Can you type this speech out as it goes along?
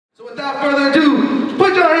Without further ado,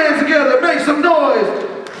 put your hands together, make some noise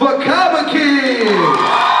for Kaba Kid.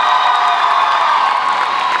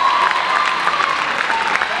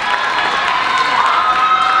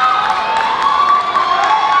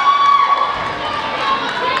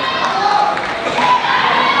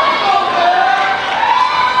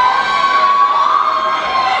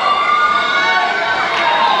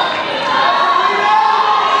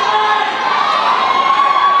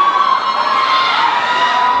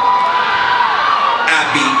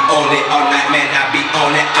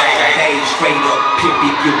 Straight up, pimp,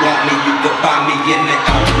 if you want me, you can find me in the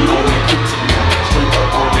on that kryptonite. Straight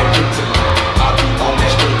up on that kryptonite. I'll be on that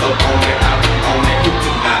straight up on that. I'll be on that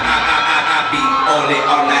kryptonite. I be on it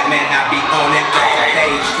all night, man. I be on it.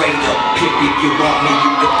 Hey, straight up, pimp, if you want me, you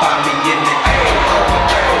can find me in the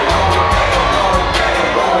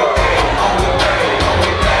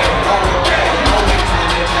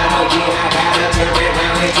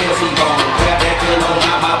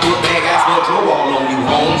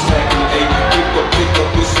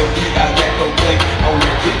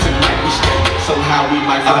we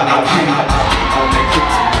might find out I'll be on that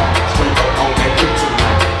kryptonite, straight up on that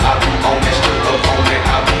kryptonite. I'll be on that straight up on that.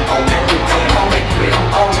 I'll be on that kryptonite. I'm on that grid, I'm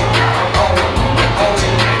on it, I'm on it, I'm on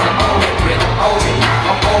it, I'm on that grid, I'm on it,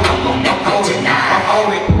 I'm on it, I'm on that kryptonite, I'm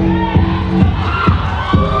on it.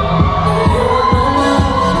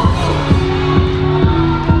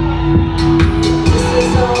 This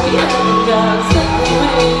is all we ever got. Take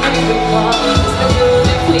away every part. It's the good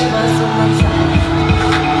if we must so much time.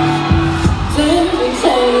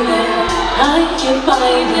 I can't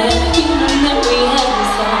find it, even if we had a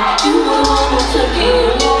song. You were the one who took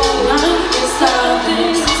it all. I can't stop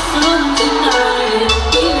this, I'm denying.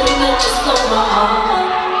 Even if you stole my heart,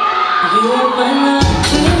 you were my love.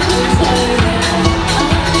 Till we say that I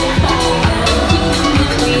can't find it, even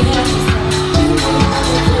if we had a song. You were the one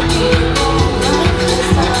who took it all. I can't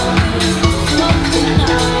stop this, I'm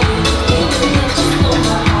denying. Even if you stole my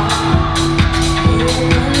heart, you were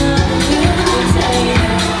my love. Till we say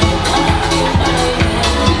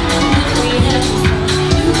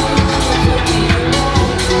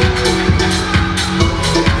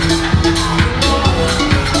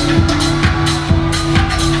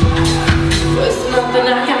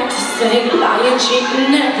that. Lying,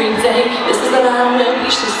 cheating every day. This is the line where we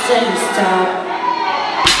should say stop.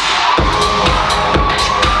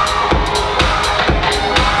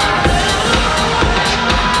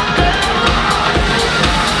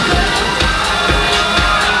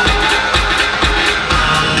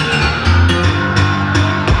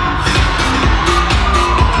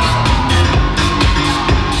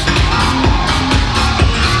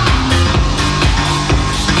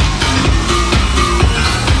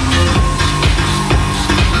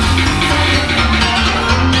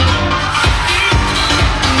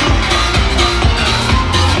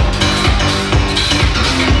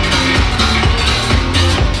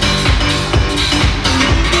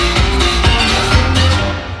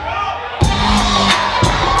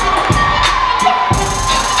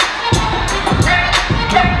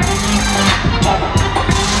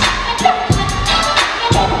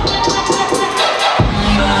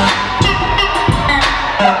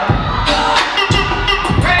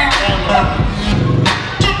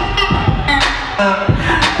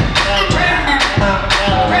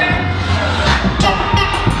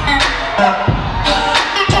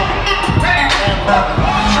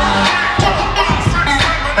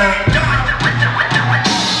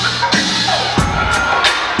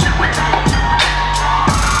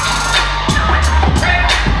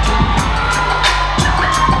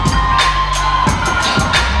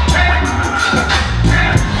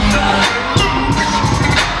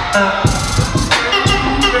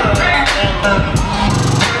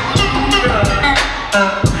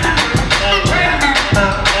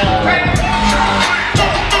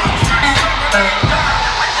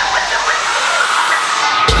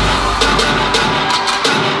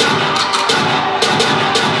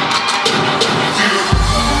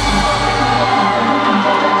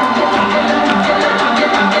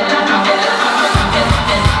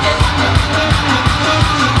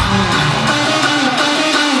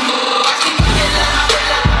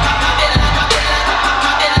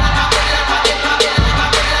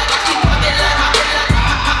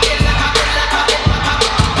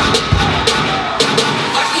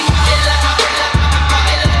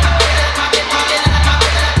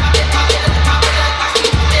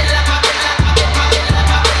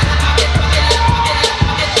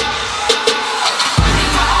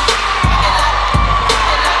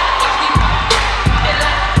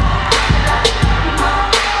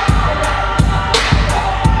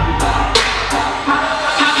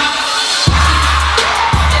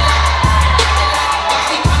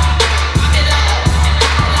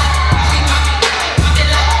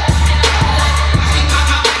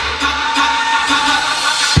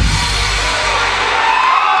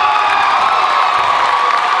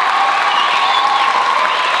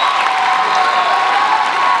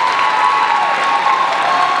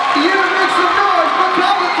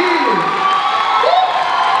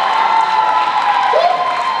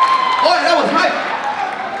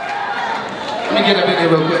 me get up in there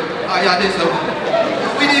real quick. Oh, y'all did so.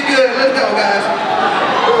 We did good. Let's go, guys.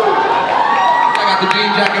 I got the jean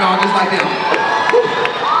jacket on just like them.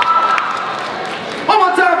 One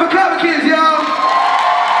more time for Kaba kids, y'all.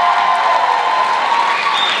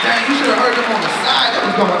 Dang, you should have heard them on the side. That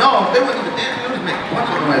was going off. They wasn't even dancing. They was making a bunch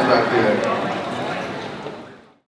of noise back there.